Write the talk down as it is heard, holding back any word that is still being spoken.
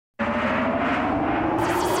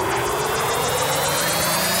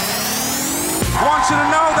you to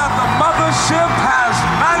know that the mothership has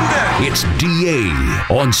landed. It's DA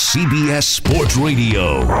on CBS Sports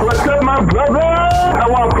Radio. What's up, my brother? I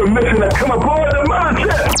want permission to come aboard the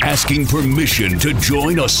mothership. Asking permission to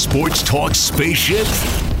join a sports talk spaceship?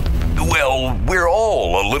 Well, we're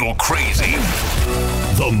all a little crazy.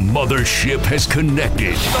 The mothership has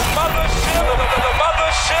connected. The mothership.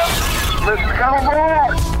 Let's come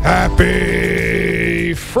aboard.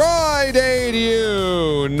 Happy Friday to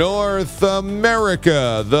you, North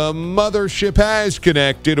America. The mothership has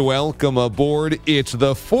connected. Welcome aboard. It's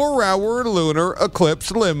the 4-hour lunar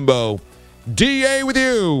eclipse limbo. DA with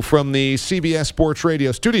you from the CBS Sports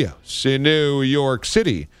Radio studios in New York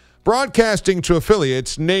City, broadcasting to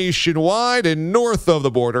affiliates nationwide and north of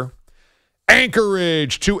the border.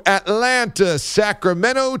 Anchorage to Atlanta,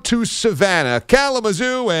 Sacramento to Savannah,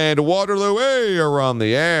 Kalamazoo, and Waterloo are on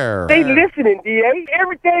the air. They listening, DA.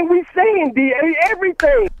 Everything we saying, DA.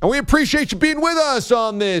 Everything. And we appreciate you being with us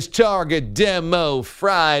on this Target Demo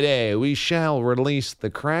Friday. We shall release the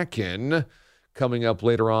Kraken coming up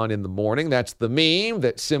later on in the morning. That's the meme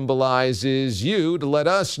that symbolizes you to let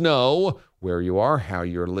us know where you are, how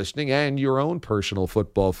you're listening, and your own personal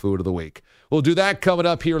football food of the week. We'll do that coming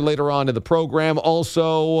up here later on in the program.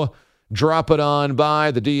 Also, drop it on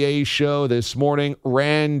by the DA show this morning.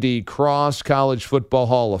 Randy Cross, College Football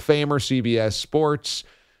Hall of Famer, CBS Sports,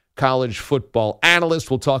 college football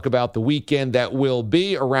analyst. We'll talk about the weekend that will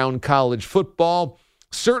be around college football.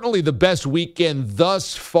 Certainly the best weekend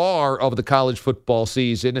thus far of the college football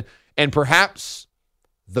season, and perhaps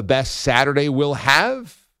the best Saturday we'll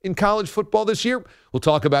have in college football this year. We'll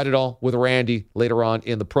talk about it all with Randy later on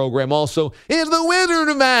in the program. Also, is the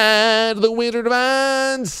Wizard of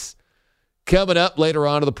Minds. Coming up later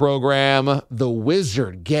on in the program, the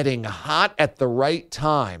Wizard getting hot at the right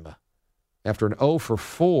time. After an 0 for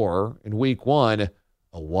 4 in week 1,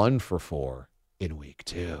 a 1 for 4 in week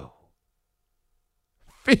 2.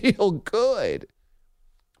 Feel good.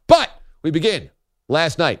 But we begin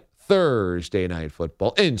last night, Thursday Night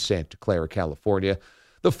Football in Santa Clara, California.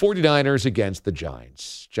 The 49ers against the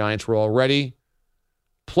Giants. Giants were already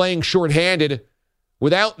playing shorthanded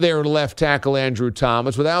without their left tackle, Andrew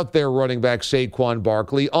Thomas, without their running back, Saquon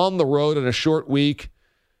Barkley, on the road in a short week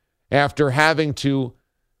after having to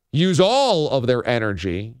use all of their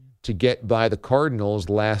energy to get by the Cardinals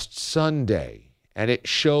last Sunday. And it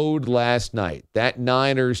showed last night. That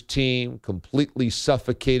Niners team completely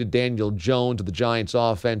suffocated Daniel Jones of the Giants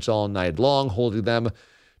offense all night long, holding them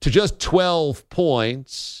to just 12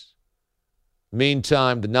 points.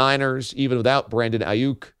 Meantime, the Niners, even without Brandon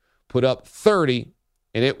Ayuk, put up 30,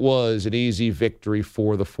 and it was an easy victory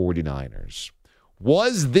for the 49ers.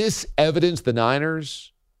 Was this evidence the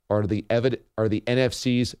Niners are the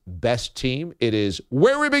NFC's best team? It is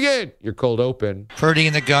where we begin. Your cold open. Purdy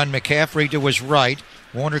in the gun. McCaffrey to his right.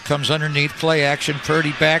 Warner comes underneath. Play action.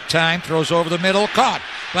 Purdy back time. Throws over the middle. Caught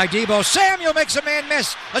by Deebo Samuel. Makes a man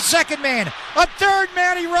miss. A second man. A third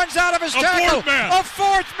man. He runs out of his tackle. A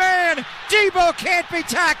fourth man. Deebo can't be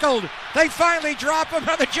tackled. They finally drop him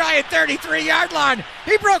on the Giant 33-yard line.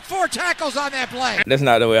 He broke 4 tackles on that play. That's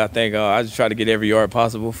not the way I think. I just try to get every yard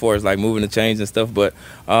possible for it's like moving the chains and stuff. But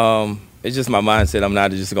it's just my mindset. I'm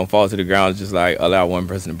not just going to fall to the ground. It's just like allow one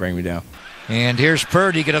person to bring me down. And here's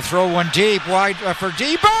Purdy going to throw one deep, wide for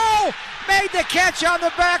Deebo. Made the catch on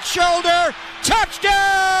the back shoulder. Touchdown!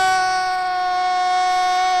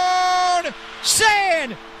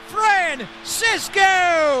 San Francisco!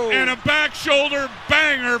 And a back shoulder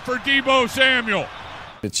banger for Deebo Samuel.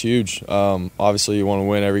 It's huge. Obviously, you want to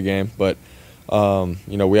win every game, but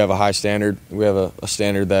we have a high standard. We have a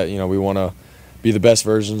standard that we want to be the best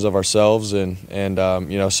versions of ourselves, and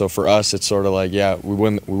so for us, it's sort of like, we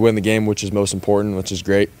win the game, which is most important, which is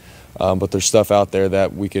great. But there's stuff out there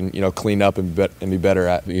that we can clean up and be better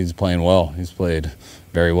at. He's playing well. He's played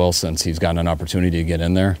very well since he's gotten an opportunity to get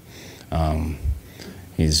in there.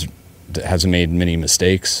 He's hasn't made many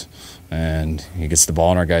mistakes, and he gets the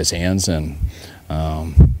ball in our guys' hands and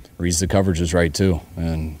reads the coverages right too.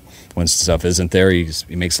 And when stuff isn't there, he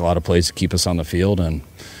makes a lot of plays to keep us on the field, and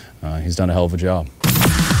he's done a hell of a job.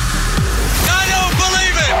 I don't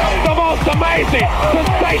believe it! The most amazing,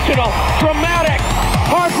 sensational, dramatic,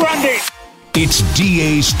 heart-rending. It's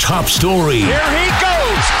DA's top story. Here he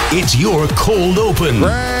goes! It's your cold open.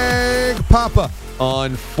 Greg Papa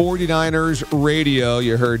on 49ers radio.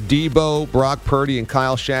 You heard Deebo, Brock Purdy, and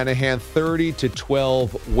Kyle Shanahan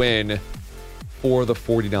 30-12 win for the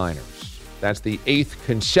 49ers. That's the 8th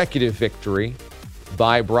consecutive victory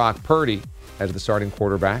by Brock Purdy as the starting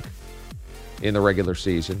quarterback in the regular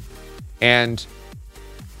season. And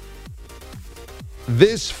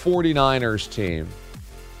this 49ers team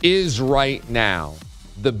is right now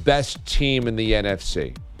the best team in the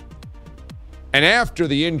NFC. And after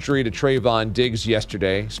the injury to Trayvon Diggs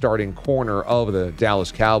yesterday, starting corner of the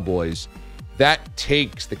Dallas Cowboys, that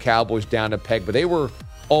takes the Cowboys down a peg, but they were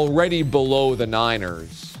already below the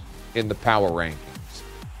Niners in the power rankings.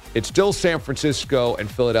 It's still San Francisco and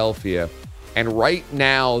Philadelphia, and right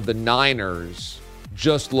now the Niners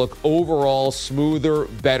just look overall smoother,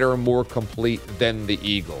 better, more complete than the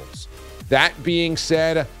Eagles. That being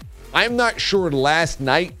said, I'm not sure last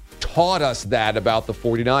night taught us that about the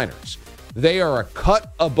 49ers. They are a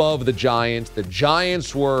cut above the Giants. The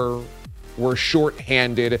Giants were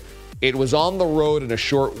shorthanded. It was on the road in a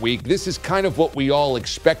short week. This is kind of what we all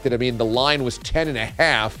expected. I mean, the line was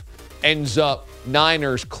 10.5. Ends up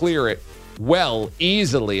Niners clear it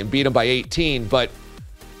easily and beat them by 18. But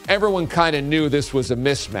everyone kind of knew this was a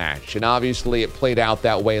mismatch. And obviously it played out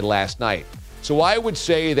that way last night. So I would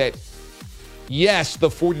say that, yes, the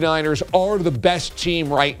 49ers are the best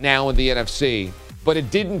team right now in the NFC. But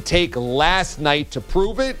it didn't take last night to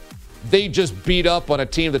prove it. They just beat up on a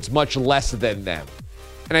team that's much less than them.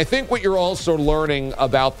 And I think what you're also learning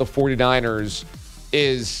about the 49ers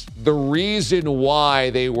is the reason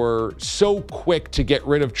why they were so quick to get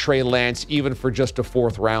rid of Trey Lance, even for just a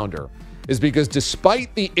fourth rounder, is because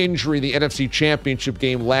despite the injury in the NFC Championship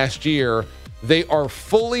game last year, they are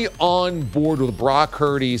fully on board with Brock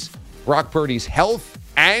Purdy's health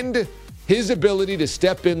and his ability to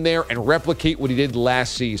step in there and replicate what he did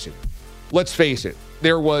last season. Let's face it,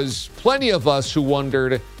 there was plenty of us who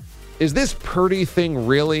wondered, is this Purdy thing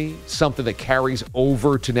really something that carries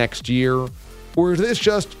over to next year? Or is this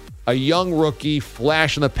just a young rookie,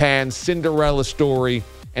 flash in the pan, Cinderella story,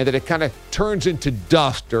 and that it kind of turns into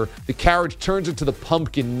dust, or the carriage turns into the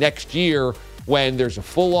pumpkin next year when there's a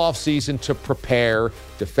full offseason to prepare,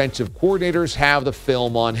 defensive coordinators have the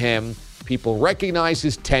film on him, people recognize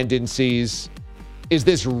his tendencies. Is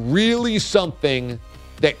this really something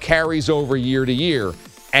that carries over year to year?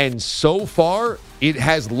 And so far, it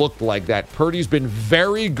has looked like that. Purdy's been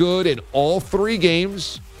very good in all three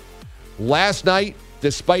games. Last night,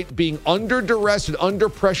 despite being under duress and under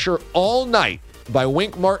pressure all night by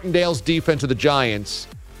Wink Martindale's defense of the Giants,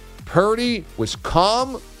 Purdy was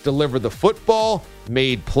calm, delivered the football,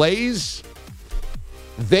 made plays.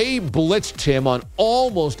 They blitzed him on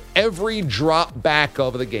almost every drop back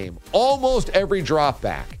of the game. Almost every drop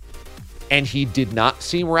back. And he did not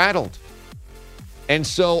seem rattled. And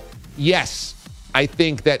so, yes, I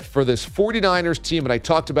think that for this 49ers team, and I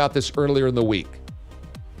talked about this earlier in the week,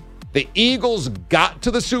 the Eagles got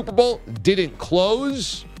to the Super Bowl, didn't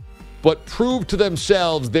close, but proved to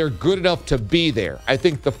themselves they're good enough to be there. I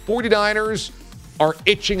think the 49ers are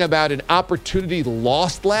itching about an opportunity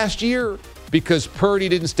lost last year because Purdy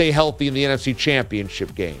didn't stay healthy in the NFC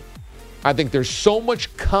Championship game. I think there's so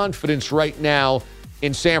much confidence right now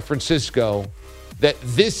in San Francisco that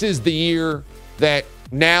this is the year that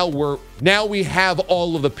now we have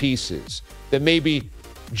all of the pieces. That maybe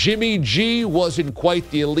Jimmy G wasn't quite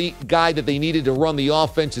the elite guy that they needed to run the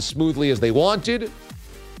offense as smoothly as they wanted.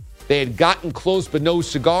 They had gotten close but no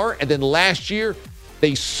cigar. And then last year,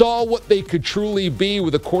 they saw what they could truly be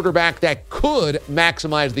with a quarterback that could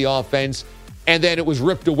maximize the offense. And then it was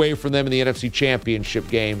ripped away from them in the NFC Championship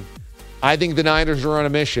game. I think the Niners are on a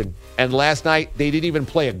mission. And last night, they didn't even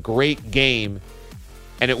play a great game.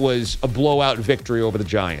 And it was a blowout victory over the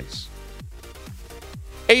Giants.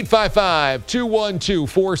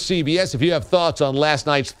 855-212-4CBS. If you have thoughts on last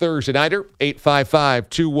night's Thursday Nighter,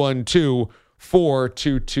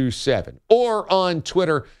 855-212-4227. Or on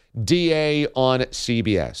Twitter, DA on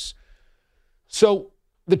CBS. So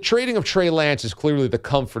the trading of Trey Lance is clearly the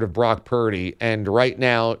comfort of Brock Purdy. And right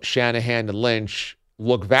now, Shanahan and Lynch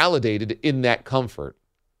look validated in that comfort.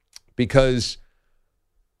 Because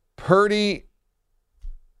Purdy,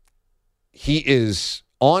 he is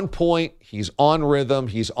on point, he's on rhythm,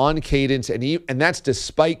 he's on cadence, and that's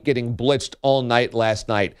despite getting blitzed all night last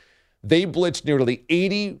night. They blitzed nearly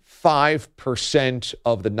 85%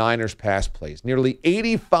 of the Niners' pass plays. Nearly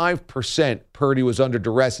 85% Purdy was under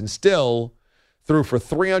duress and still threw for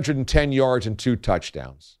 310 yards and 2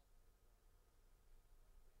 touchdowns.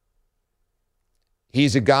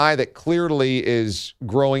 He's a guy that clearly is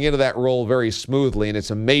growing into that role very smoothly, and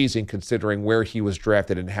it's amazing considering where he was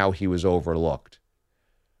drafted and how he was overlooked.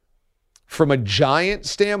 From a Giant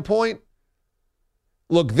standpoint,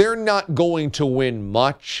 look, they're not going to win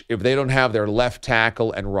much if they don't have their left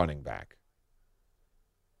tackle and running back.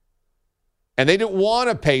 And they didn't want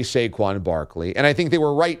to pay Saquon Barkley, and I think they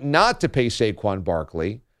were right not to pay Saquon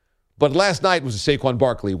Barkley, but last night was a Saquon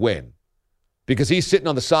Barkley win. because he's sitting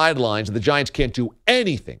on the sidelines and the Giants can't do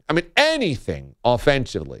anything. I mean, anything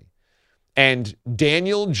offensively. And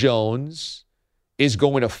Daniel Jones is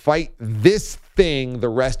going to fight this thing the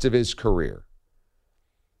rest of his career.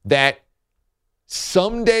 That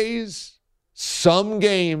some days, some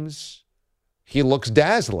games, he looks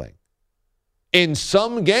dazzling. In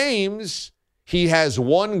some games, he has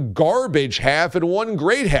one garbage half and one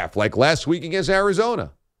great half, like last week against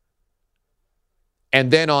Arizona. And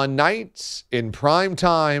then on nights in prime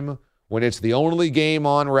time, when it's the only game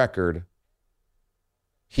on record,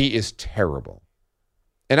 he is terrible.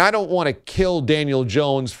 And I don't want to kill Daniel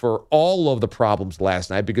Jones for all of the problems last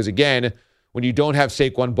night because, again, when you don't have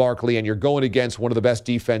Saquon Barkley and you're going against one of the best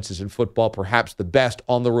defenses in football, perhaps the best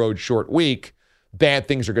on the road short week, bad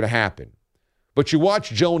things are going to happen. But you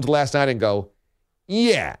watch Jones last night and go,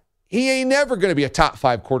 yeah, he ain't never going to be a top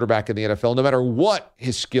 5 quarterback in the NFL, no matter what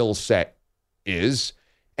his skill set is.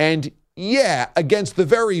 And yeah, against the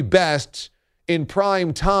very best in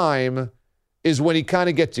prime time is when he kind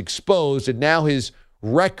of gets exposed. And now his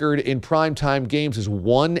record in primetime games is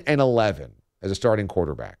 1-11 as a starting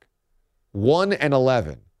quarterback.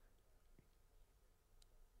 1-11.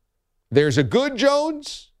 There's a good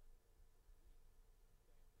Jones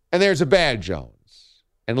and there's a bad Jones.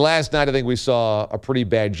 And last night, I think we saw a pretty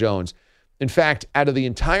bad Jones. In fact, out of the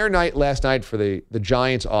entire night last night for the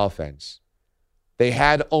Giants offense, they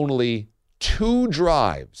had only 2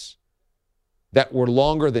 drives that were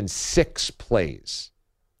longer than 6 plays.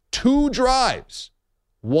 2 drives.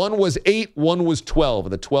 One was 8, one was 12,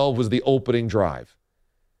 and the 12 was the opening drive.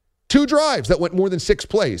 2 drives that went more than 6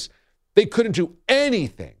 plays. They couldn't do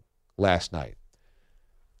anything last night.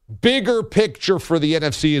 Bigger picture for the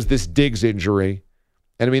NFC is this Diggs injury.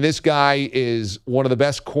 And I mean, this guy is one of the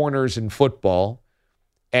best corners in football,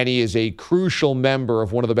 and he is a crucial member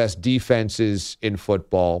of one of the best defenses in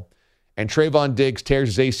football. And Trayvon Diggs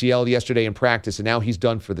tears his ACL yesterday in practice, and now he's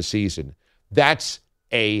done for the season. That's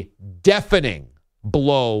a deafening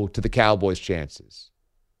blow to the Cowboys' chances.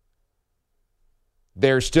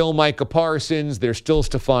 There's still Micah Parsons. There's still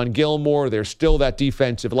Stephon Gilmore. There's still that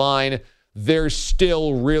defensive line. There's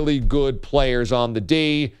still really good players on the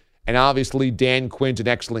D. And obviously, Dan Quinn's an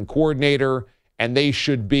excellent coordinator, and they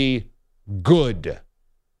should be good.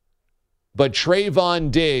 But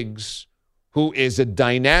Trayvon Diggs, who is a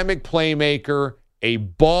dynamic playmaker, a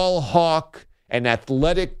ball hawk, an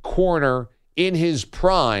athletic corner in his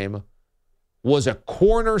prime, was a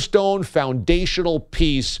cornerstone foundational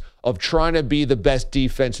piece of trying to be the best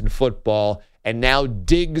defense in football, and now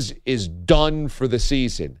Diggs is done for the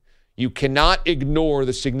season. You cannot ignore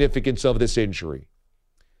the significance of this injury.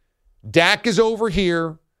 Dak is over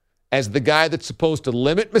here as the guy that's supposed to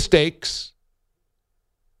limit mistakes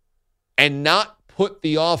and not put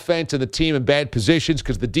the offense and the team in bad positions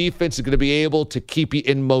because the defense is going to be able to keep you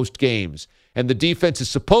in most games. And the defense is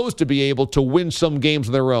supposed to be able to win some games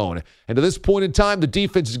on their own. And to this point in time, the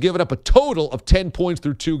defense has given up a total of 10 points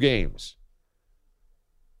through 2 games.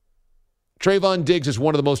 Trayvon Diggs is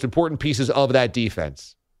one of the most important pieces of that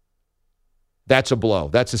defense. That's a blow.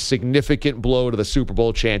 That's a significant blow to the Super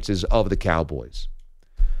Bowl chances of the Cowboys.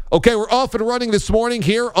 Okay, we're off and running this morning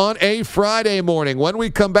here on a Friday morning. When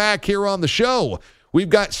we come back here on the show, we've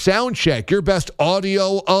got Soundcheck, your best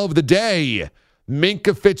audio of the day.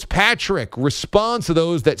 Minkah Fitzpatrick responds to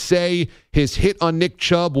those that say his hit on Nick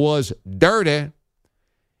Chubb was dirty.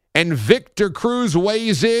 And Victor Cruz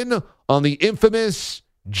weighs in on the infamous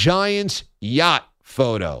Giants yacht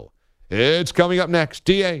photo. It's coming up next.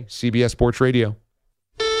 DA, CBS Sports Radio.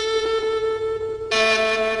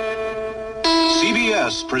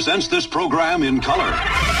 CBS presents this program in color.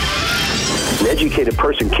 An educated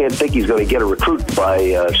person can't think he's going to get a recruit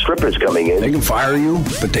by strippers coming in. They can fire you,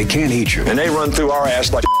 but they can't eat you. And they run through our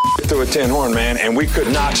ass like through a tin horn, man, and we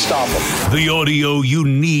could not stop them. The audio you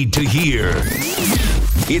need to hear.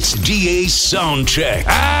 It's DA's Soundcheck.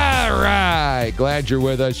 All right. Glad you're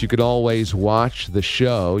with us. You can always watch the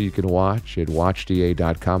show. You can watch at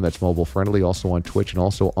watchda.com. That's mobile friendly. Also on Twitch and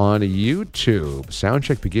also on YouTube.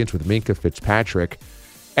 Soundcheck begins with Minkah Fitzpatrick.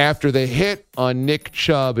 After the hit on Nick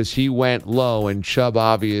Chubb as he went low, and Chubb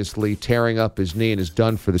obviously tearing up his knee and is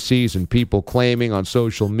done for the season, people claiming on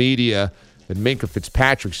social media that Minkah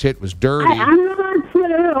Fitzpatrick's hit was dirty. I'm on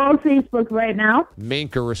Twitter or Facebook right now.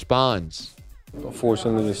 Minkah responds.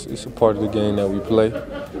 Unfortunately, it's a part of the game that we play.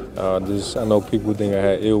 I know people think I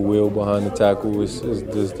had ill will behind the tackle. It's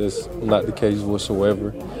not the case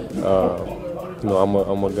whatsoever.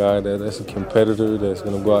 I'm a guy that's a competitor that's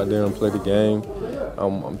going to go out there and play the game.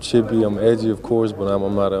 I'm chippy, I'm edgy, of course, but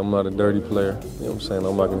I'm not a dirty player. You know what I'm saying?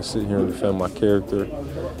 I'm not going to sit here and defend my character.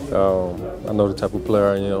 I know the type of player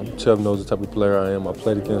I am. Chubb knows the type of player I am. I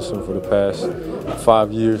played against him for the past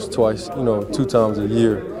 5 years, twice, 2 times a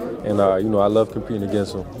year. And, I love competing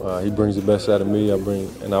against him. He brings the best out of me, I bring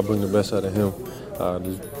the best out of him.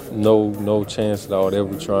 There's no chance that I would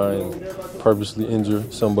ever try and purposely injure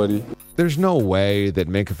somebody. There's no way that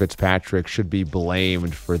Minkah Fitzpatrick should be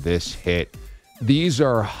blamed for this hit. These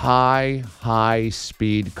are high-speed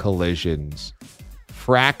collisions,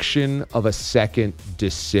 fraction of a second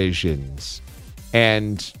decisions.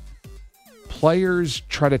 And players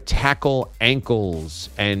try to tackle ankles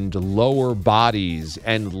and lower bodies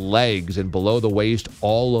and legs and below the waist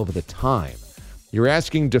all of the time. You're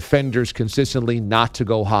asking defenders consistently not to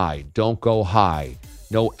go high. Don't go high.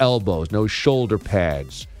 No elbows, no shoulder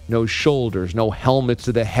pads, no shoulders, no helmets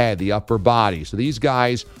to the head, the upper body. So these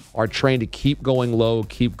guys are trained to keep going low,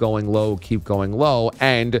 keep going low, keep going low.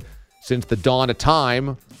 And since the dawn of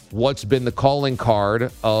time, what's been the calling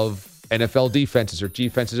card of NFL defenses or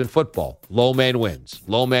defenses in football? Low man wins,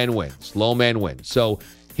 low man wins, low man wins. So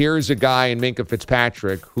here's a guy in Minkah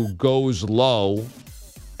Fitzpatrick who goes low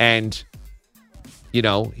and,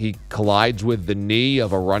 he collides with the knee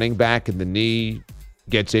of a running back and the knee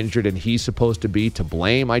gets injured and he's supposed to be to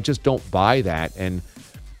blame. I just don't buy that. And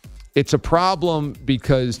it's a problem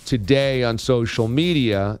because today on social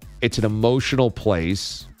media, it's an emotional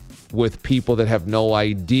place with people that have no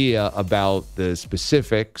idea about the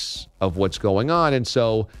specifics of what's going on. And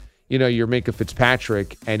so, you're Minkah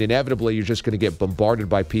Fitzpatrick, and inevitably you're just going to get bombarded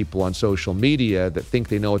by people on social media that think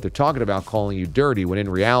they know what they're talking about, calling you dirty, when in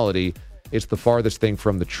reality, it's the farthest thing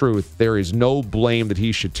from the truth. There is no blame that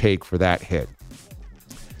he should take for that hit.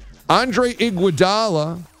 Andre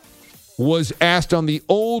Iguodala was asked on the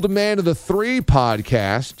Old Man of the Three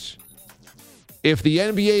podcast if the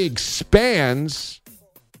NBA expands,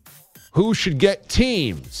 who should get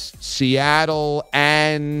teams? Seattle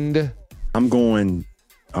and... I'm going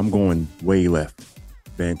way left.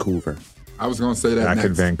 Vancouver. I was going to say that back next.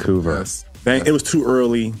 in Vancouver. Yes. It was too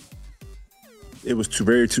early. It was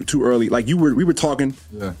too early. Like we were talking.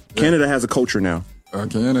 Yeah. Canada has a culture now.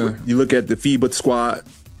 Canada. You look at the FIBA squad.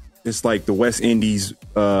 It's like the West Indies,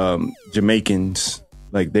 Jamaicans.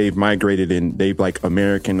 Like they've migrated and they've like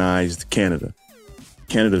Americanized Canada.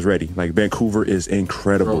 Canada's ready. Like Vancouver is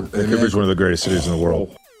incredible. Vancouver is one of the greatest cities in the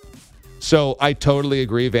world. So I totally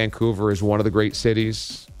agree. Vancouver is one of the great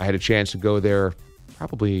cities. I had a chance to go there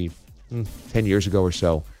probably 10 years ago or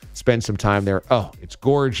so. Spend some time there. Oh, it's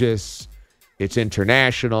gorgeous. It's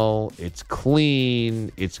international. It's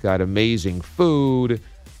clean. It's got amazing food.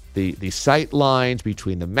 The sight lines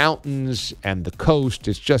between the mountains and the coast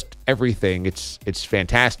is just everything. It's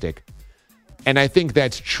fantastic. And I think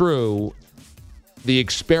that's true. The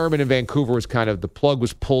experiment in Vancouver was kind of, the plug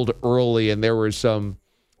was pulled early, and there were some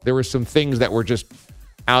things that were just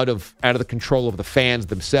out of the control of the fans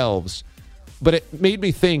themselves. But it made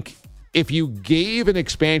me think, if you gave an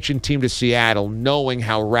expansion team to Seattle, knowing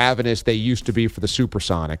how ravenous they used to be for the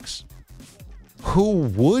Supersonics, who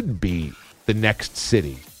would be the next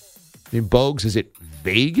city? I mean, Bogues, is it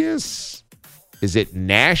Vegas? Is it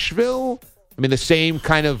Nashville? I mean, the same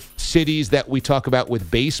kind of cities that we talk about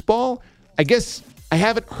with baseball. I guess I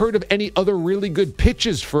haven't heard of any other really good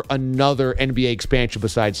pitches for another NBA expansion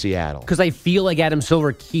besides Seattle. Because I feel like Adam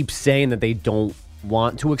Silver keeps saying that they don't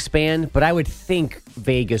want to expand, but I would think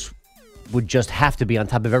Vegas would just have to be on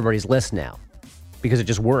top of everybody's list now because it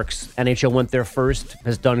just works. NHL went there first,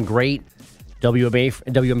 has done great.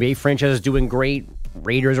 WNBA franchise is doing great.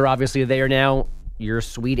 Raiders are obviously there now. Your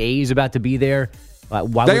sweet A's about to be there.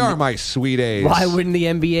 They are my sweet A's. Why wouldn't the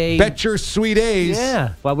NBA? Bet your sweet A's.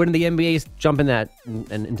 Yeah. Why wouldn't the NBA jump in that and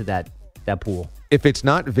into that pool? If it's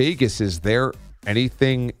not Vegas, is there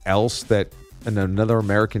anything else that in another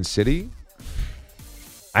American city?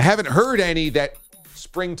 I haven't heard any that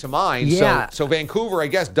spring to mind. Yeah. So Vancouver, I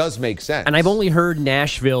guess, does make sense. And I've only heard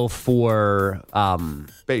Nashville for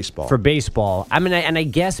baseball. For baseball. I mean, I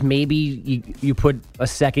guess maybe you put a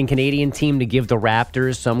second Canadian team to give the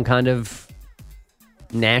Raptors some kind of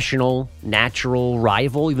natural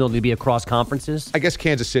rival, even though they'd be across conferences. I guess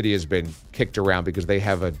Kansas City has been kicked around because they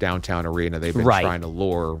have a downtown arena. They've been trying to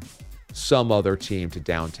lure some other team to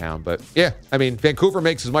downtown. But yeah, I mean, Vancouver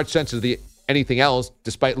makes as much sense as anything else,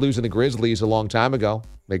 despite losing the Grizzlies a long time ago.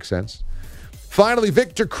 Makes sense. Finally,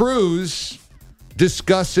 Victor Cruz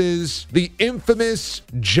discusses the infamous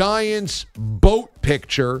Giants boat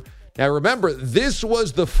picture. Now, remember, this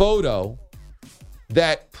was the photo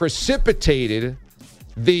that precipitated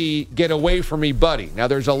the get away from me, buddy. Now,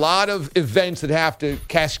 there's a lot of events that have to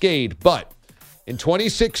cascade, but In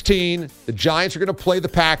 2016, the Giants are going to play the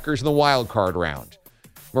Packers in the wild card round.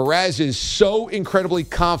 Mraz is so incredibly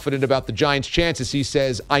confident about the Giants' chances. He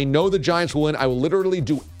says, I know the Giants will win. I will literally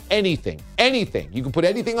do anything. Anything. You can put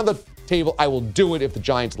anything on the table. I will do it if the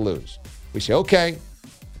Giants lose. We say, okay,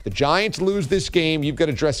 if the Giants lose this game, you've got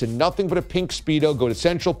to dress in nothing but a pink Speedo, go to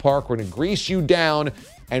Central Park. We're going to grease you down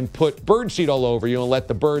and put birdseed all over you and let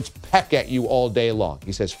the birds peck at you all day long.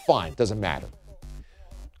 He says, fine, doesn't matter.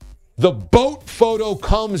 The boat photo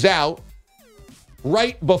comes out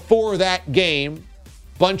right before that game.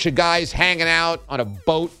 Bunch of guys hanging out on a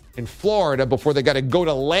boat in Florida before they got to go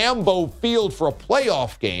to Lambeau Field for a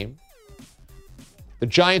playoff game. The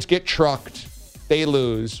Giants get trucked. They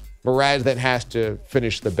lose. Mraz then has to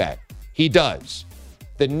finish the bet. He does.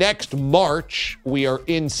 The next March, we are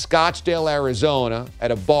in Scottsdale, Arizona,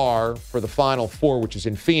 at a bar for the Final Four, which is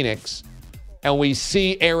in Phoenix, and we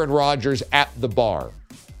see Aaron Rodgers at the bar.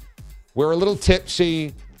 We're a little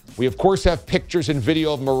tipsy. We, of course, have pictures and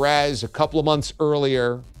video of Mraz a couple of months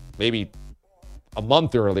earlier, maybe a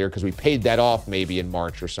month earlier, because we paid that off maybe in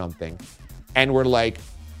March or something. And we're like,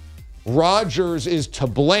 Rodgers is to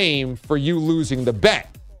blame for you losing the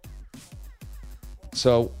bet.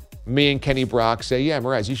 So me and Kenny Brock say, yeah,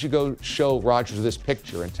 Mraz, you should go show Rodgers this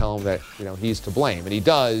picture and tell him that, he's to blame. And he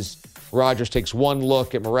does. Rodgers takes one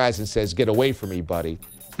look at Mraz and says, get away from me, buddy.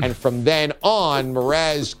 And from then on,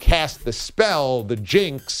 Mraz cast the spell, the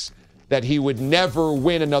jinx, that he would never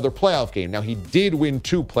win another playoff game. Now, he did win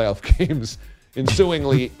 2 playoff games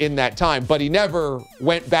ensuingly in that time, but he never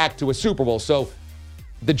went back to a Super Bowl. So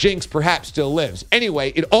the jinx perhaps still lives.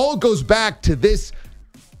 Anyway, it all goes back to this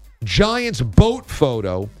Giants boat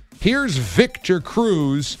photo. Here's Victor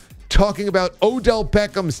Cruz talking about Odell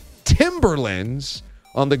Beckham's Timberlands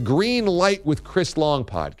on the Green Light with Chris Long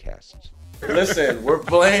podcast. Listen, we're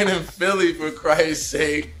playing in Philly, for Christ's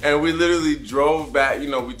sake, and we literally drove back.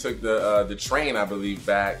 We took the train, I believe,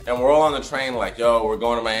 back, and we're all on the train like, yo, we're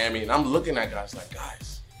going to Miami, and I'm looking at guys like,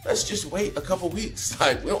 guys, let's just wait a couple weeks.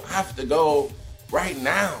 Like, we don't have to go right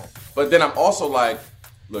now. But then I'm also like,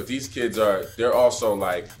 look, these kids they're also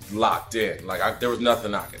like locked in. Like, there was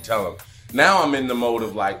nothing I could tell them. Now I'm in the mode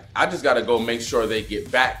of like, I just got to go make sure they get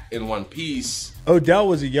back in one piece. Odell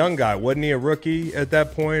was a young guy. Wasn't he a rookie at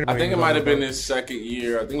that point? I think it might have been his second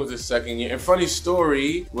year. I think it was his second year. And funny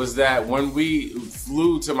story was that when we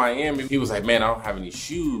flew to Miami, he was like, man, I don't have any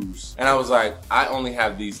shoes. And I was like, I only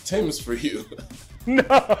have these Timbs for you.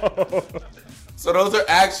 No. So those are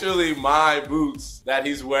actually my boots that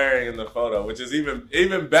he's wearing in the photo, which is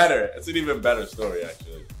even better. It's an even better story,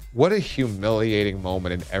 actually. What a humiliating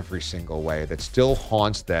moment in every single way that still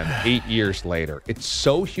haunts them 8 years later. It's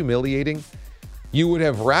so humiliating. You would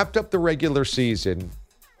have wrapped up the regular season,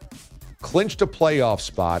 clinched a playoff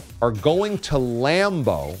spot, are going to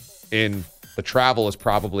Lambeau in the travel is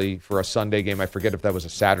probably for a Sunday game. I forget if that was a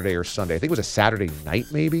Saturday or Sunday. I think it was a Saturday night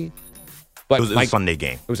maybe. But it was a Sunday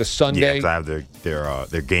game. It was a Sunday. Yeah, because I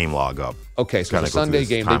have their game log up. Okay, so it's a Sunday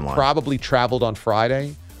game. They probably traveled on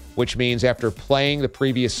Friday, which means after playing the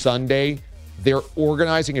previous Sunday, they're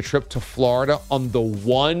organizing a trip to Florida on the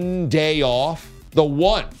one day off. The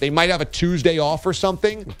one. They might have a Tuesday off or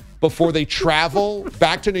something before they travel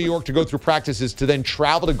back to New York to go through practices to then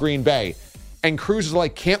travel to Green Bay. And Cruz is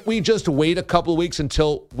like, can't we just wait a couple of weeks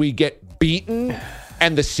until we get beaten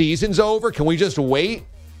and the season's over? Can we just wait?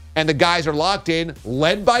 And the guys are locked in,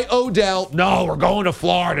 led by Odell. No, we're going to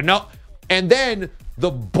Florida. No. And then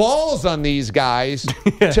the balls on these guys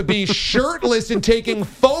to be shirtless and taking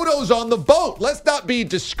photos on the boat. Let's not be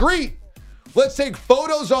discreet. Let's take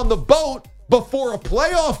photos on the boat before a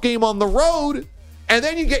playoff game on the road, and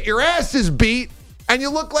then you get your asses beat, and you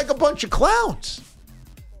look like a bunch of clowns.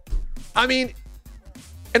 I mean,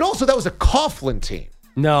 and also that was a Coughlin team.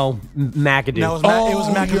 No, McAdoo. No, it was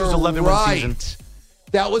McAdoo's 11-win season.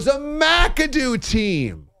 That was a McAdoo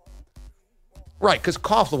team. Right, because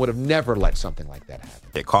Coughlin would have never let something like that happen.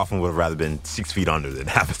 Yeah, Coughlin would have rather been 6 feet under than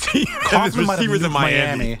have a team. Coughlin might have moved in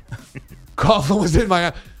Miami. Coughlin was in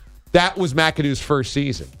Miami. That was McAdoo's first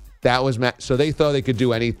season. That was so they thought they could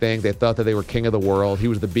do anything. They thought that they were king of the world. He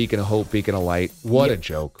was the beacon of hope, beacon of light. What a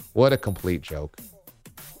joke. What a complete joke.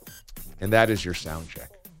 And that is your sound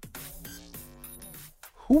check.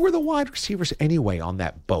 Who were the wide receivers anyway on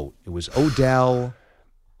that boat? It was Odell.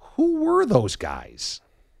 Who were those guys?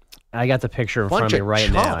 I got the picture in front of me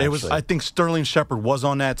right now. It was. I think Sterling Shepard was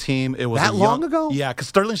on that team. It was that long ago. Yeah, because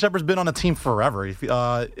Sterling Shepard's been on the team forever.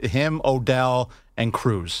 Him, Odell, and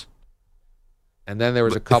Cruz. And then there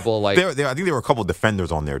was a couple of, like... I think there were a couple of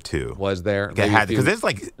defenders on there, too. Was there? Because there's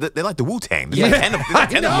like, they're like the Wu-Tang. There's like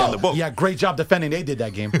 10 of them on the boat. Yeah, great job defending. They did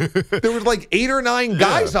that game. There was like 8 or 9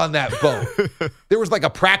 guys on that boat. There was like a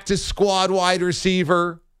practice squad wide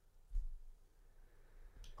receiver.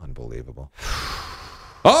 Unbelievable.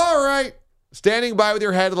 All right. Standing by with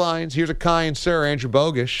your headlines. Here's a kind sir, Andrew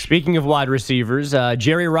Bogish. Speaking of wide receivers,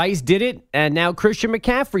 Jerry Rice did it, and now Christian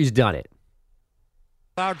McCaffrey's done it.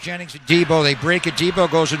 Cloud Jennings and Debo. They break it.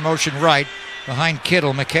 Debo goes in motion right behind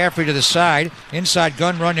Kittle. McCaffrey to the side. Inside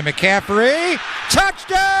gun run to McCaffrey.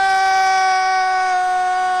 Touchdown!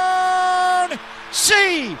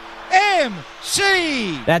 CMC!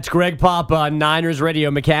 That's Greg Papa on Niners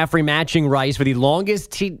Radio. McCaffrey matching Rice for the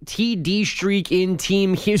longest TD streak in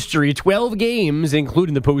team history. 12 games,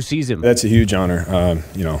 including the postseason. That's a huge honor.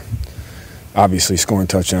 Obviously scoring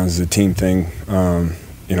touchdowns is a team thing.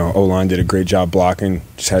 O-line did a great job blocking,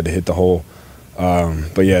 just had to hit the hole.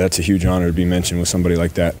 But yeah, that's a huge honor to be mentioned with somebody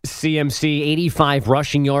like that. CMC, 85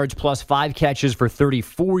 rushing yards plus 5 catches for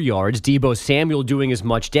 34 yards. Debo Samuel doing as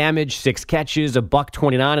much damage, 6 catches,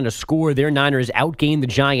 $129 and a score. Their Niners outgained the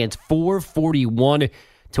Giants 441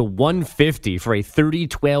 to 150 for a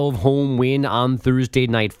 30-12 home win on Thursday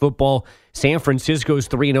Night Football. San Francisco's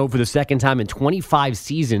 3-0 for the second time in 25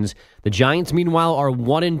 seasons. The Giants, meanwhile, are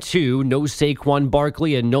 1-2. No Saquon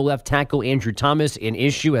Barkley and no left tackle Andrew Thomas, an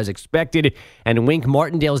issue as expected. And Wink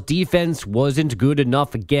Martindale's defense wasn't good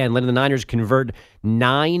enough again, letting the Niners convert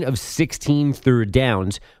 9 of 16 third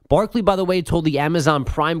downs. Barkley, by the way, told the Amazon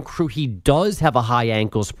Prime crew he does have a high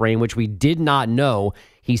ankle sprain, which we did not know.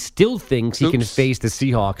 He still thinks he can face the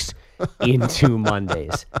Seahawks in 2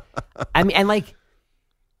 Mondays. I mean, and like,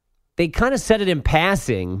 they kind of said it in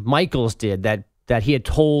passing, Michaels did, that he had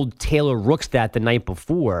told Taylor Rooks that the night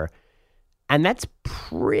before. And that's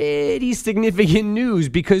pretty significant news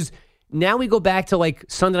because now we go back to like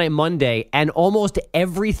Sunday Night Monday and almost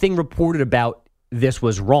everything reported about this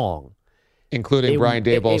was wrong. Including Brian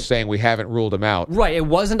Daboll saying we haven't ruled him out. Right. It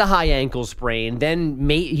wasn't a high ankle sprain. Then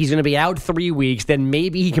he's going to be out 3 weeks. Then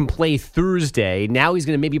maybe he can play Thursday. Now he's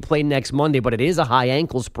going to maybe play next Monday, but it is a high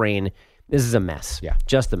ankle sprain. This is a mess. Yeah.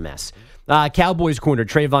 Just a mess. Cowboys corner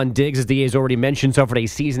Trayvon Diggs, as the A's already mentioned, suffered a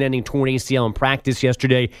season-ending torn ACL in practice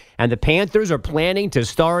yesterday. And the Panthers are planning to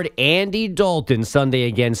start Andy Dalton Sunday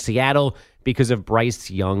against Seattle because of Bryce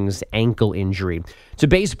Young's ankle injury. To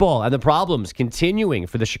baseball and the problems continuing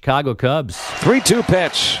for the Chicago Cubs. 3-2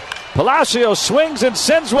 pitch. Palacios swings and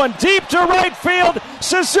sends one deep to right field.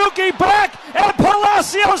 Suzuki back, and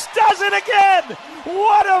Palacios does it again.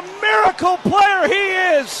 What a miracle player he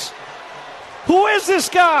is. Who is this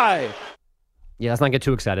guy? Yeah, let's not get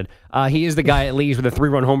too excited. He is the guy that leads with a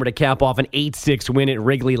 3-run homer to cap off an 8-6 win at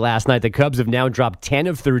Wrigley last night. The Cubs have now dropped 10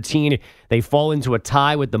 of 13. They fall into a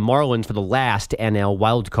tie with the Marlins for the last NL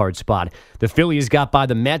wildcard spot. The Phillies got by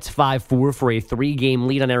the Mets 5-4 for a 3-game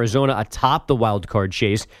lead on Arizona atop the wildcard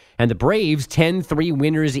chase. And the Braves, 10-3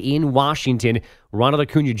 winners in Washington. Ronald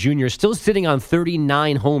Acuna Jr. still sitting on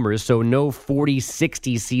 39 homers, so no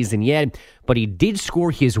 40-60 season yet. But he did score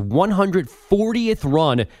his 140th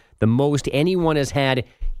run, the most anyone has had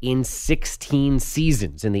in 16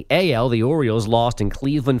 seasons. In the AL, the Orioles lost in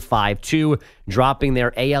Cleveland 5-2, dropping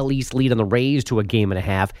their AL East lead on the Rays to a 1.5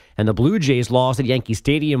 games. And the Blue Jays lost at Yankee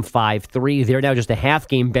Stadium 5-3. They're now just a half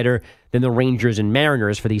game better than the Rangers and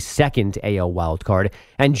Mariners for the second AL wildcard.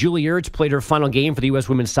 And Julie Ertz played her final game for the U.S.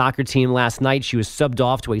 women's soccer team last night. She was subbed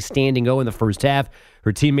off to a standing O in the first half.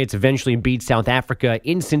 Her teammates eventually beat South Africa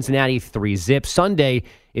in Cincinnati 3-0. Sunday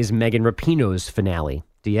is Megan Rapinoe's finale.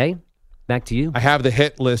 DA, back to you. I have the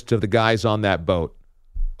hit list of the guys on that boat.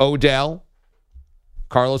 Odell,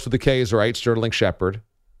 Carlos with the K is right, Sterling Shepard,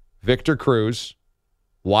 Victor Cruz,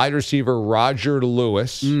 wide receiver Roger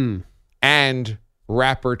Lewis, and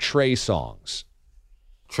rapper Trey Songz.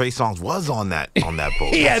 Trey Songz was on that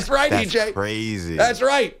boat. Yeah, that's right, that's EJ. Crazy. That's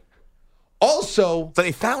right. Also, so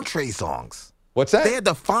they found Trey Songz. What's that? They had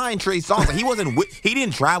to find Trey Songz. Like he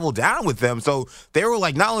didn't travel down with them. So they were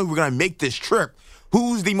like, not only we're going to make this trip,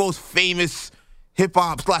 who's the most famous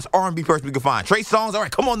hip-hop / R&B person we could find? Trey Songz? All right,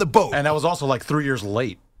 come on the boat. And that was also like 3 years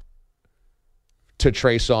late. To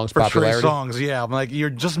Trey Songz' popularity? For Trey Songz, yeah. I'm like, you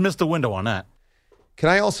just missed the window on that. Can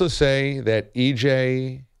I also say that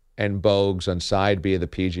EJ and Bogues on side B of the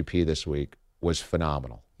PGP this week was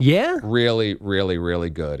phenomenal. Yeah? Really, really, really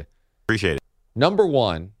good. Appreciate it. Number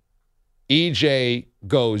one, EJ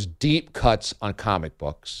goes deep cuts on comic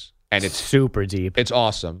books. And it's super deep. It's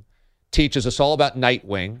awesome. Teaches us all about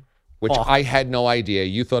Nightwing, which I had no idea.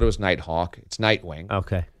 You thought it was Nighthawk. It's Nightwing.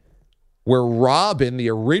 Okay. Where Robin, the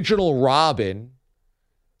original Robin,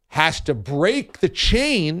 has to break the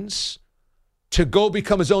chains to go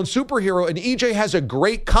become his own superhero. And EJ has a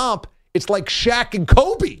great comp. It's like Shaq and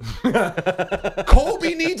Kobe.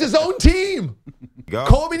 Kobe needs his own team.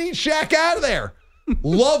 Kobe needs Shaq out of there.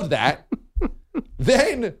 Loved that.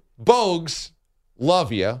 Then Bogues,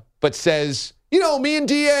 love you, but says, me and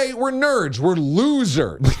DA, we're nerds. We're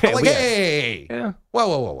losers. I'm like, hey. Yeah.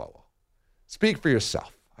 Whoa. Speak for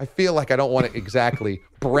yourself. I feel like I don't want to exactly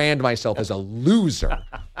brand myself as a loser.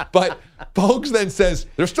 But Bogues then says,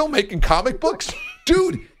 they're still making comic books?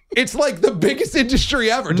 Dude, it's like the biggest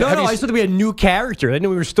industry ever. No, I just thought we had a new character. I didn't know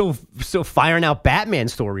we were still firing out Batman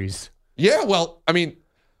stories. Yeah, well, I mean,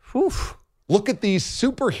 look at these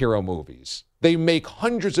superhero movies. They make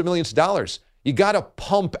hundreds of millions of dollars. You got to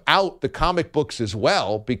pump out the comic books as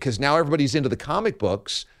well because now everybody's into the comic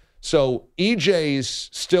books. So EJ's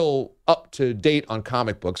still up to date on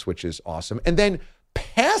comic books, which is awesome. And then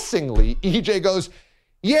passingly, EJ goes,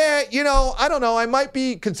 yeah, I don't know. I might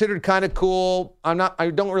be considered kind of cool.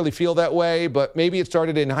 I don't really feel that way, but maybe it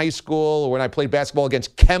started in high school or when I played basketball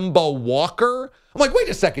against Kemba Walker. I'm like, wait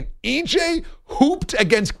a second. EJ hooped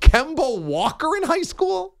against Kemba Walker in high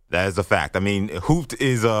school? That is a fact. I mean, hooped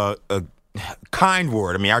is a kind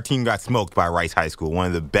word. I mean, our team got smoked by Rice High School, one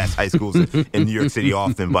of the best high schools in New York City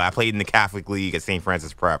often, but I played in the Catholic League at St.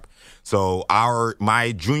 Francis Prep. So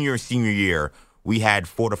my junior and senior year, we had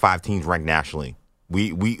 4 to 5 teams ranked nationally.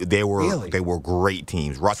 They were great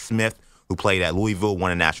teams. Russ Smith, who played at Louisville,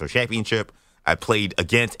 won a national championship. I played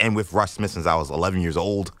against and with Russ Smith since I was 11 years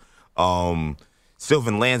old.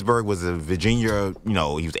 Sylvan Landsberg was a Virginia, he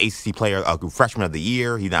was ACC player, freshman of the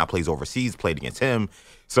year. He now plays overseas, played against him.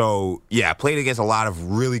 So, yeah, played against a lot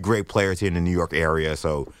of really great players here in the New York area.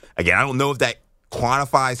 So, again, I don't know if that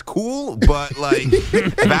quantifies cool, but,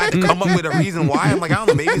 if I had to come up with a reason why, I'm like, I don't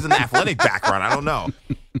know, maybe it's an athletic background. I don't know.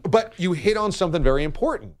 But you hit on something very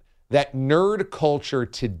important. That nerd culture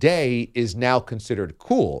today is now considered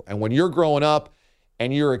cool. And when you're growing up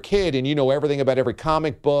and you're a kid and you know everything about every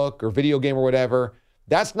comic book or video game or whatever,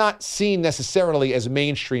 that's not seen necessarily as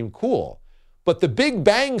mainstream cool. But the Big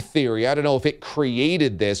Bang Theory, I don't know if it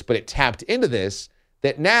created this, but it tapped into this,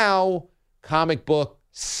 that now comic book,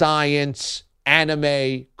 science,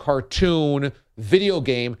 anime, cartoon, video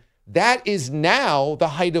game, that is now the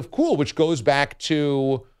height of cool, which goes back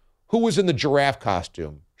to who was in the giraffe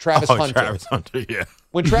costume? Travis Hunter. Travis Hunter, yeah.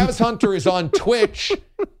 When Travis Hunter is on Twitch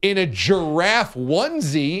in a giraffe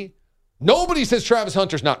onesie, nobody says Travis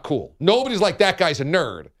Hunter's not cool. Nobody's like, that guy's a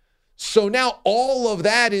nerd. So now all of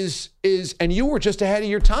that is, and you were just ahead of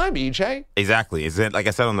your time, EJ. Exactly. Is it like I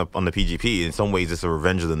said on the PGP? In some ways, it's a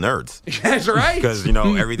revenge of the nerds. That's right. Because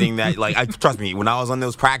everything that trust me, when I was on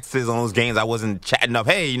those practices, on those games, I wasn't chatting up.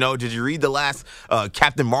 Hey, did you read the last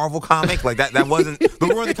Captain Marvel comic? Like that wasn't. Those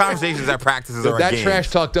weren't the conversations at practices or at games. That trash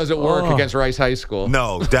talk doesn't work against Rice High School.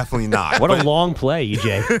 No, definitely not. What a long play,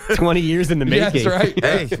 EJ. 20 years in the making. That's right.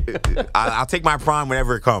 Hey, I'll take my prime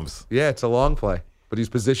whenever it comes. Yeah, it's a long play. But he's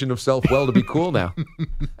positioned himself well to be cool now.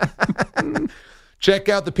 Check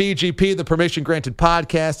out the PGP, the Permission Granted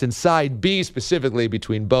podcast, and Side B specifically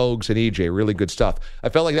between Bogues and EJ. Really good stuff. I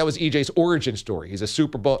felt like that was EJ's origin story. He's a he's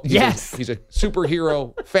a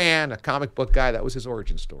superhero fan, a comic book guy. That was his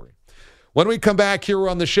origin story. When we come back here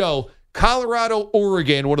on the show, Colorado,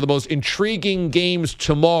 Oregon, one of the most intriguing games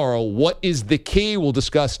tomorrow. What is the key? We'll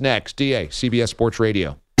discuss next. DA, CBS Sports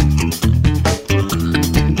Radio.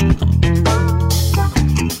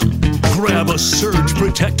 Grab a surge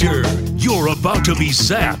protector. You're about to be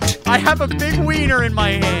zapped. I have a big wiener in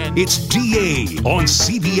my hand. It's DA on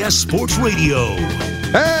CBS Sports Radio.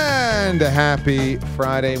 And a happy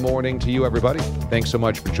Friday morning to you, everybody. Thanks so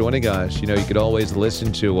much for joining us. You could always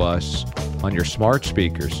listen to us on your smart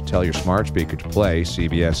speakers. Tell your smart speaker to play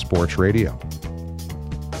CBS Sports Radio.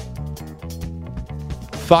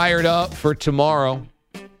 Fired up for tomorrow.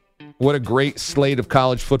 What a great slate of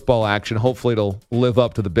college football action. Hopefully it'll live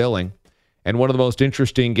up to the billing. And one of the most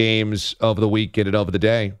interesting games of the weekend and of the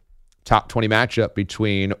day, top 20 matchup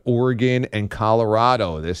between Oregon and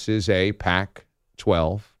Colorado. This is a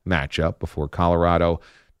Pac-12 matchup before Colorado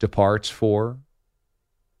departs for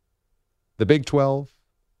the Big 12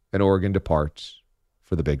 and Oregon departs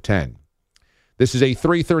for the Big 10. This is a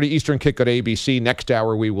 3:30 Eastern kick on ABC. Next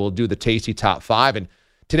hour, we will do the Tasty Top 5. And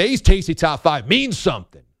today's Tasty Top 5 means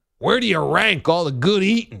something. Where do you rank all the good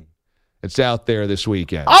eating that's out there this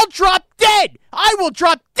weekend? I'll drop dead. I will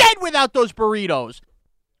drop dead without those burritos.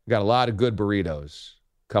 Got a lot of good burritos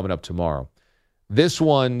coming up tomorrow. This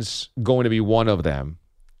one's going to be one of them.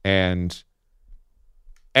 And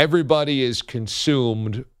everybody is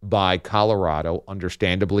consumed by Colorado,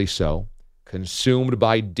 understandably so. Consumed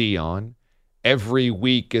by Dion. Every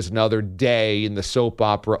week is another day in the soap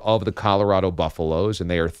opera of the Colorado Buffaloes, and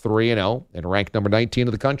they are 3-0 and ranked number 19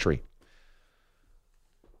 of the country.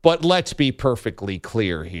 But let's be perfectly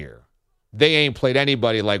clear here. They ain't played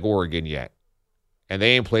anybody like Oregon yet, and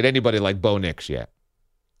they ain't played anybody like Bo Nix yet.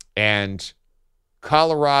 And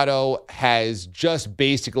Colorado has just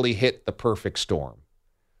basically hit the perfect storm.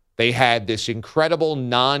 They had this incredible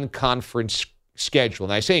non-conference schedule,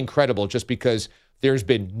 and I say incredible just because there's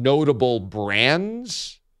been notable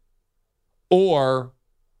brands or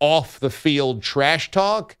off-the-field trash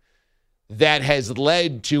talk that has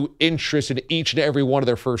led to interest in each and every one of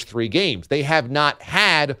their first 3 games. They have not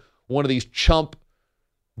had one of these chump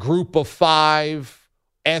group of 5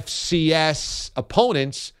 FCS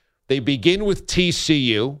opponents. They begin with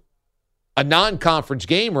TCU, a non-conference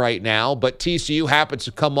game right now, but TCU happens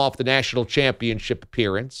to come off the national championship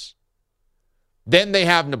appearance. Then they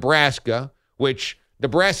have Nebraska, which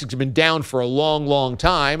Nebraska's been down for a long, long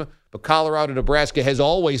time, but Colorado, Nebraska has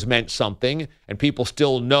always meant something, and people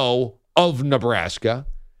still know of Nebraska.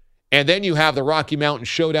 And then you have the Rocky Mountain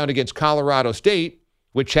Showdown against Colorado State,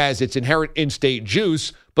 which has its inherent in-state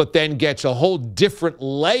juice, but then gets a whole different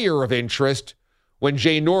layer of interest when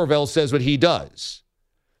Jay Norvell says what he does.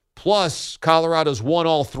 Plus, Colorado's won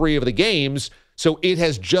all 3 of the games, so it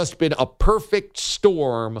has just been a perfect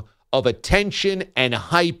storm of attention and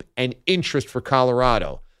hype and interest for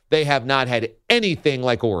Colorado. They have not had anything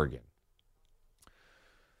like Oregon.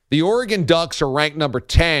 The Oregon Ducks are ranked number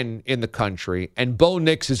 10 in the country, and Bo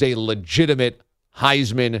Nix is a legitimate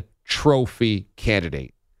Heisman Trophy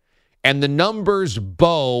candidate. And the numbers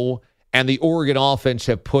Bo and the Oregon offense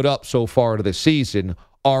have put up so far to the season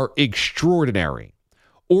are extraordinary.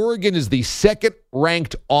 Oregon is the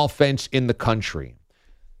second-ranked offense in the country.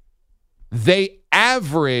 They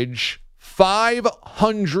average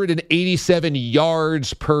 587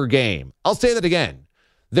 yards per game. I'll say that again.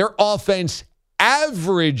 Their offense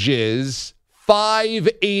averages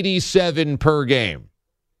 587 per game.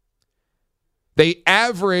 They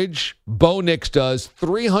average, Bo Nix does,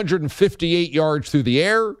 358 yards through the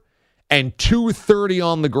air and 230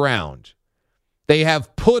 on the ground. They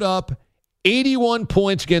have put up 81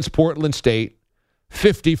 points against Portland State,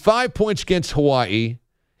 55 points against Hawaii,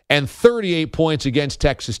 and 38 points against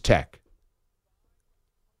Texas Tech.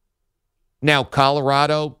 Now,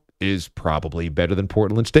 Colorado is probably better than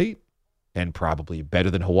Portland State and probably better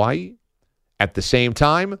than Hawaii. At the same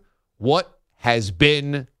time, what has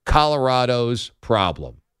been Colorado's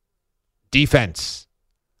problem? Defense.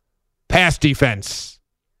 Pass defense.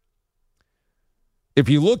 If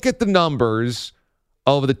you look at the numbers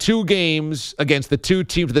of the 2 games against the 2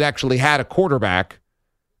 teams that actually had a quarterback,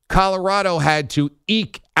 Colorado had to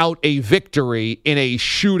eke out a victory in a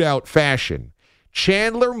shootout fashion.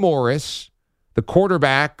 Chandler Morris, the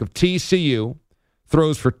quarterback of TCU,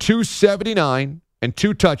 throws for 279 and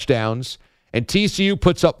 2 touchdowns, and TCU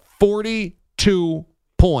puts up 42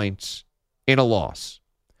 points in a loss.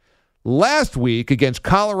 Last week against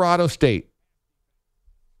Colorado State,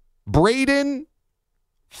 Braden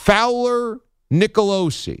Fowler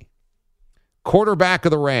Nicolosi, quarterback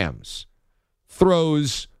of the Rams,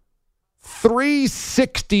 throws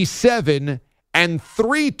 367 and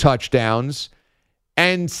 3 touchdowns,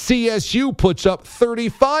 and CSU puts up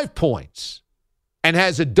 35 points and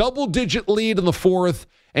has a double-digit lead in the 4th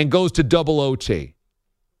and goes to double OT.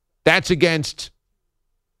 That's against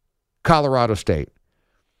Colorado State.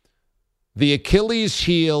 The Achilles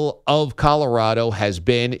heel of Colorado has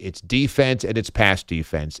been its defense and its pass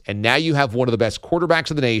defense. And now you have one of the best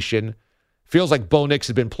quarterbacks of the nation. Feels like Bo Nix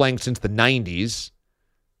has been playing since the 90s.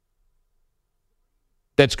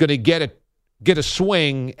 That's going to get a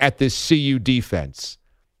swing at this CU defense.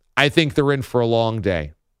 I think they're in for a long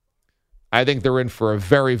day. I think they're in for a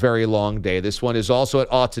very, very long day. This one is also at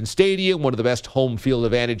Autzen Stadium, one of the best home field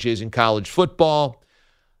advantages in college football.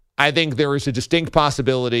 I think there is a distinct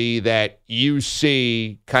possibility that you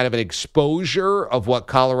see kind of an exposure of what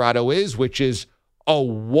Colorado is, which is a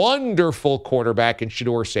wonderful quarterback in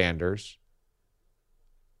Shedeur Sanders.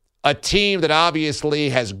 A team that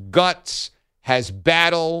obviously has guts, has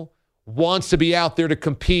battle, wants to be out there to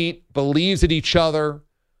compete, believes in each other,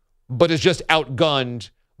 but is just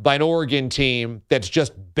outgunned by an Oregon team that's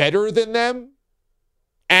just better than them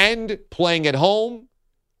and playing at home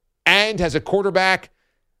and has a quarterback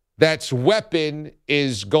that's weapon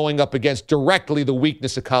is going up against directly the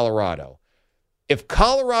weakness of Colorado. If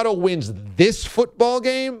Colorado wins this football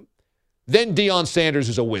game, then Deion Sanders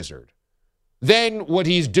is a wizard. Then what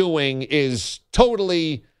he's doing is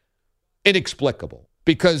totally inexplicable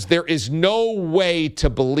because there is no way to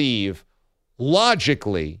believe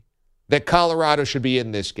logically that Colorado should be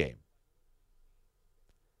in this game.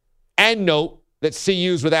 And note that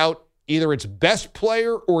CU's without either its best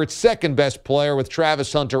player or its second best player, with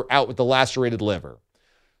Travis Hunter out with the lacerated liver.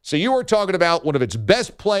 So you are talking about one of its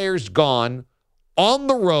best players gone, on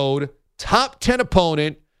the road, top 10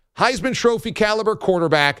 opponent, Heisman Trophy caliber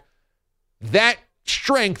quarterback. That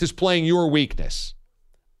strength is playing your weakness.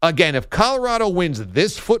 Again, if Colorado wins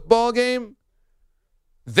this football game,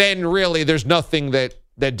 then really there's nothing that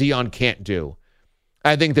Deion can't do.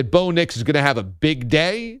 I think that Bo Nix is going to have a big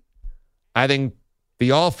day. I think the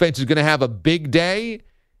offense is going to have a big day.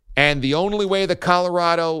 And the only way that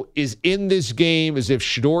Colorado is in this game is if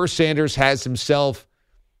Shedeur Sanders has himself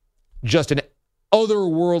just an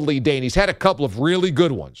otherworldly day. And he's had a couple of really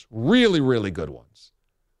good ones, really, really good ones.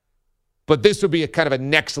 But this would be a kind of a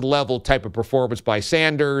next level type of performance by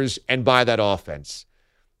Sanders and by that offense.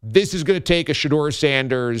 This is going to take a Shedeur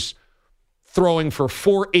Sanders throwing for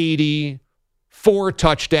 480, 4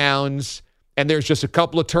 touchdowns, and there's just a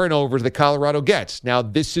couple of turnovers that Colorado gets. Now,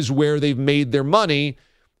 this is where they've made their money,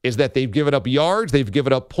 is that they've given up yards, they've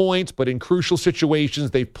given up points, but in crucial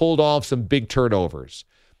situations, they've pulled off some big turnovers.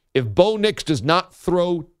 If Bo Nix does not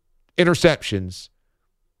throw interceptions,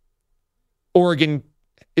 Oregon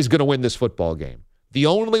is going to win this football game. The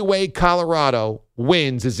only way Colorado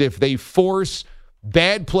wins is if they force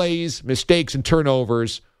bad plays, mistakes, and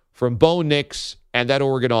turnovers from Bo Nix and that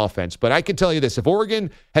Oregon offense. But I can tell you this, if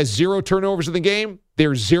Oregon has 0 turnovers in the game,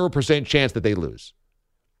 there's 0% chance that they lose.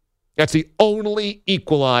 That's the only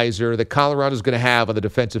equalizer that Colorado is going to have on the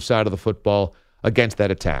defensive side of the football against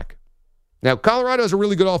that attack. Now, Colorado has a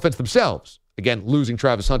really good offense themselves. Again, losing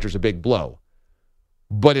Travis Hunter is a big blow.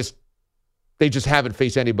 But they just haven't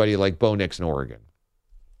faced anybody like Bo Nix in Oregon.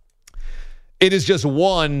 It is just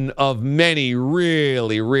one of many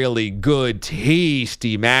really, really good,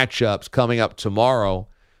 tasty matchups coming up tomorrow,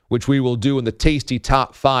 which we will do in the tasty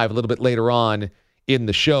top 5 a little bit later on in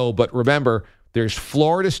the show. But remember, there's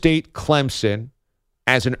Florida State Clemson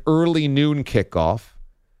as an early noon kickoff.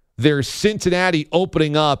 There's Cincinnati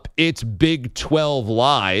opening up its Big 12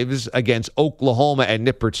 lives against Oklahoma at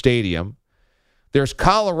Nippert Stadium. There's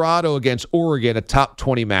Colorado against Oregon, a top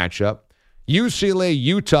 20 matchup. UCLA,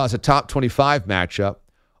 Utah is a top 25 matchup.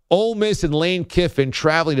 Ole Miss and Lane Kiffin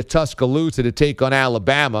traveling to Tuscaloosa to take on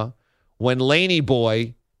Alabama when Laney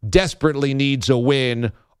Boy desperately needs a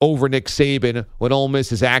win over Nick Saban when Ole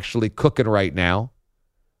Miss is actually cooking right now.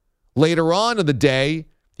 Later on in the day,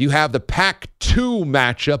 you have the Pac-2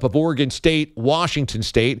 matchup of Oregon State, Washington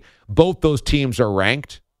State. Both those teams are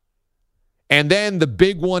ranked. And then the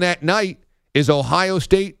big one at night is Ohio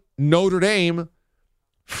State, Notre Dame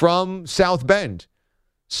from South Bend.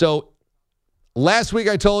 So last week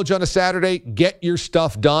I told you on a Saturday, get your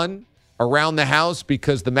stuff done around the house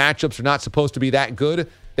because the matchups are not supposed to be that good.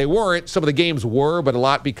 They weren't. Some of the games were, but a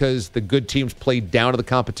lot because the good teams played down to the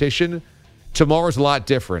competition. Tomorrow's a lot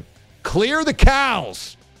different. Clear the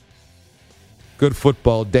cows. Good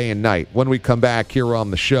football day and night. When we come back here on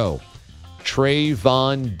the show,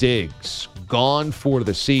 Trayvon Diggs gone for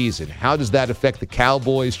the season. How does that affect the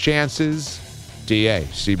Cowboys' chances? DA,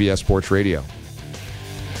 CBS Sports Radio.